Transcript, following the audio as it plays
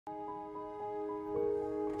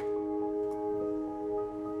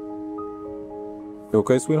You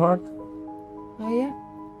okay, sweetheart? Oh yeah,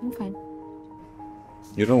 I'm fine.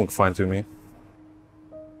 You don't look fine to me.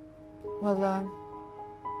 Well,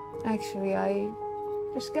 actually, I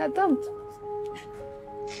just got dumped.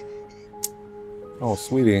 Oh,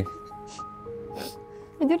 sweetie.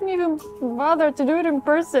 I didn't even bother to do it in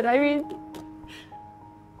person. I mean...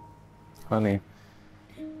 Honey,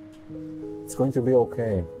 it's going to be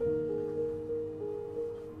okay.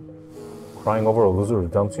 Crying over a loser who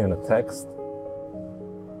dumps you in a text?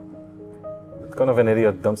 What kind of an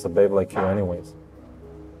idiot dumps a babe like you anyways?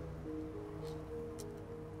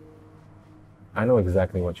 I know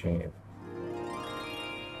exactly what you need.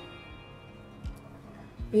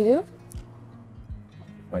 You do?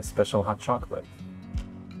 My special hot chocolate.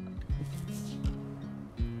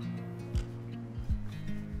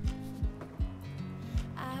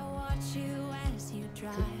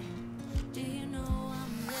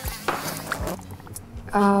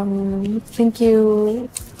 Thank you.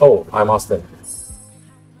 Oh, I'm Austin.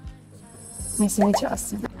 Nice to meet you,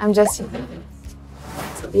 Austin. I'm Jessie.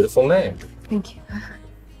 It's a beautiful name. Thank you.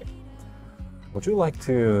 Would you like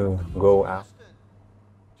to go out?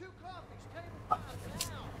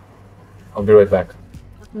 I'll be right back.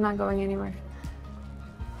 I'm not going anywhere.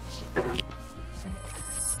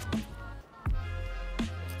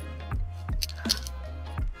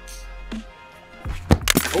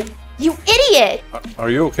 You idiot! Are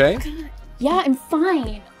you okay? Yeah, I'm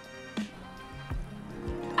fine.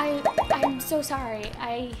 I'm so sorry.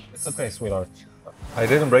 It's okay, sweetheart. I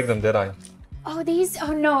didn't break them, did I? Oh, these?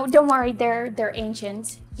 Oh no, don't worry. They're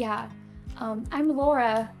ancient. Yeah. I'm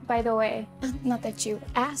Laura, by the way. Not that you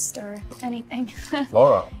asked or anything.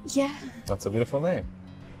 Laura. Yeah. That's a beautiful name.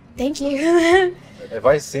 Thank you. Have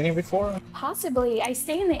I seen you before? Possibly. I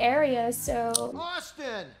stay in the area, so.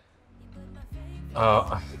 Austin!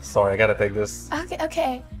 Sorry, I gotta take this.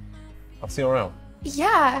 Okay. I'll see you around.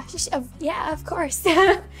 Yeah. Yeah, of course.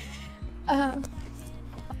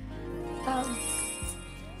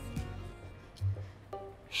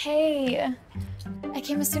 Hey. I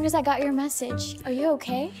came as soon as I got your message. Are you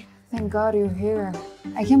okay? Thank God you're here.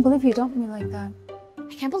 I can't believe you dumped me like that.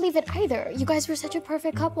 I can't believe it either. You guys were such a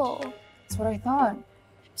perfect couple. That's what I thought. I'm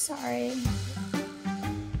sorry.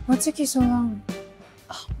 What took you so long?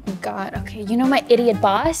 Oh my God. Okay, you know my idiot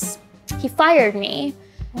boss? He fired me.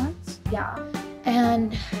 What? Yeah.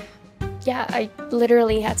 And yeah, I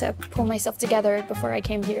literally had to pull myself together before I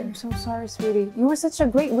came here. I'm so sorry, sweetie. You were such a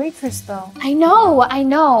great waitress, though. I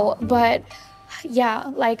know, but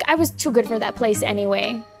yeah, like I was too good for that place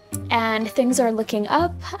anyway. And things are looking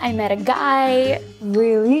up. I met a guy.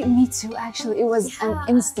 Really? Me too, actually. It was an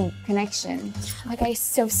instant connection. My guy's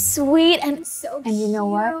so sweet and so And you know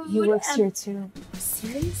what? He works here too.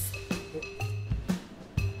 Serious?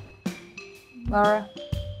 Laura.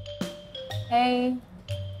 Hey.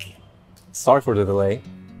 Sorry for the delay.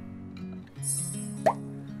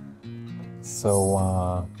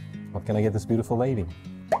 So, what can I get this beautiful lady?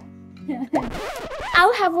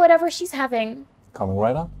 I'll have whatever she's having. Coming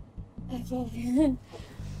right up. Okay.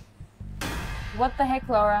 What the heck,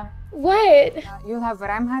 Laura? What? You'll have what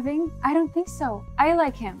I'm having? I don't think so. I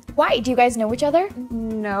like him. Why? Do you guys know each other?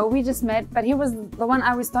 No, we just met, but he was the one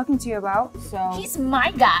I was talking to you about, so... He's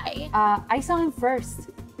my guy. I saw him first.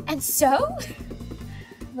 And so?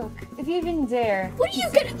 Look, if you even dare... What are you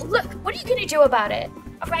gonna do about it?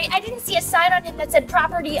 Alright, I didn't see a sign on him that said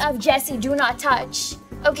property of Jessie, do not touch.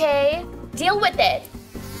 Okay? Deal with it.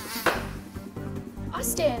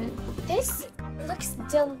 Austin, this looks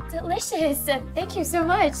delicious. Thank you so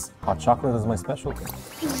much. Hot chocolate is my specialty.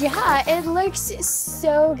 Yeah, it looks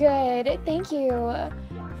so good. Thank you.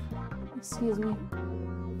 Excuse me.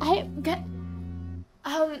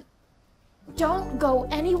 Don't go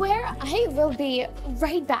anywhere. I will be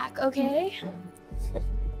right back, okay?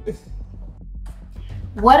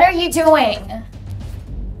 What are you doing?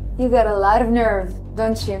 You got a lot of nerve,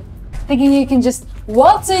 don't you? Thinking you can just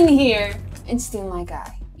waltz in here and steal my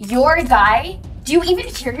guy. Your guy? Do you even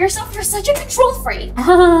hear yourself? You're such a control freak.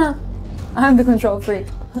 I'm the control freak.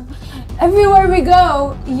 Everywhere we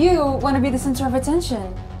go, you want to be the center of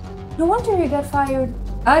attention. No wonder you got fired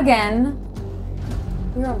again.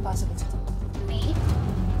 You're impossible to do. Me?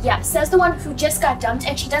 Yeah, says the one who just got dumped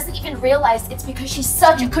and she doesn't even realize it's because she's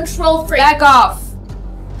such a control freak. Back off!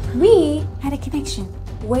 We had a connection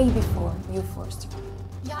way before you forced her.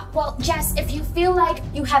 Yeah, well, Jess, if you feel like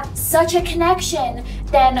you have such a connection,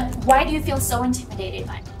 then why do you feel so intimidated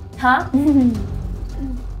by me? Huh?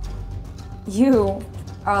 You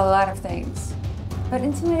are a lot of things, but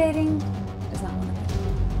intimidating is not one of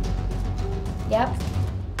them. Yep.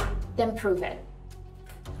 Then prove it.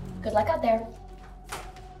 Good luck out there.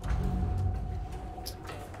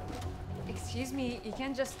 Excuse me, you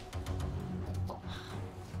can't just...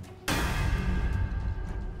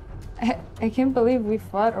 I can't believe we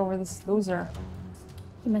fought over this loser.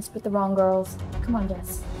 You messed with the wrong girls. Come on,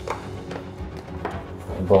 Jess.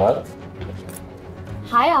 But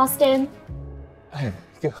Hi, Austin.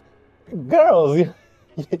 girls,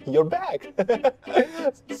 you're back.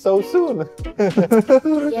 So soon.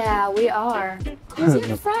 Yeah, we are. Who's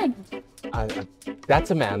your friend?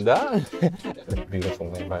 That's Amanda.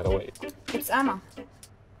 Beautiful name, by the way. It's Emma.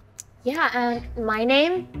 Yeah, and my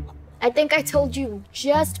name? I think I told you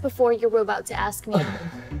just before you were about to ask me.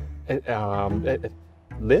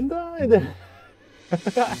 Linda?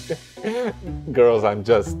 Girls, I'm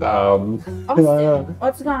just, Austin,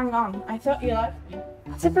 what's going on? I thought you liked me.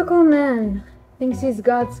 Typical man. Thinks he's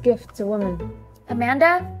God's gift to women.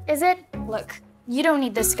 Amanda, is it? Look, you don't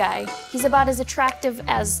need this guy. He's about as attractive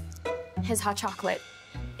as his hot chocolate.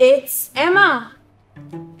 It's Emma.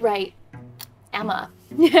 Right. Emma.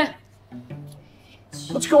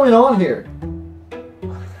 What's going on here?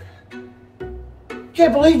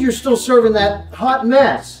 Can't believe you're still serving that hot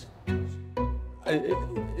mess.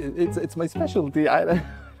 It's my specialty. I know.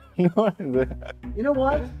 You know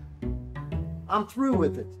what? I'm through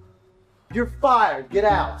with it. You're fired. Get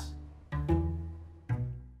out.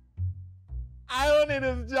 I don't need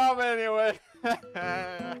this job anyway.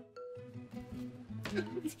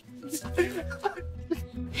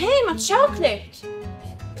 Hey, my chocolate.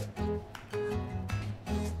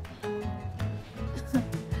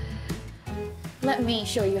 Let me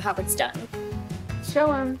show you how it's done.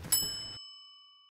 Show him.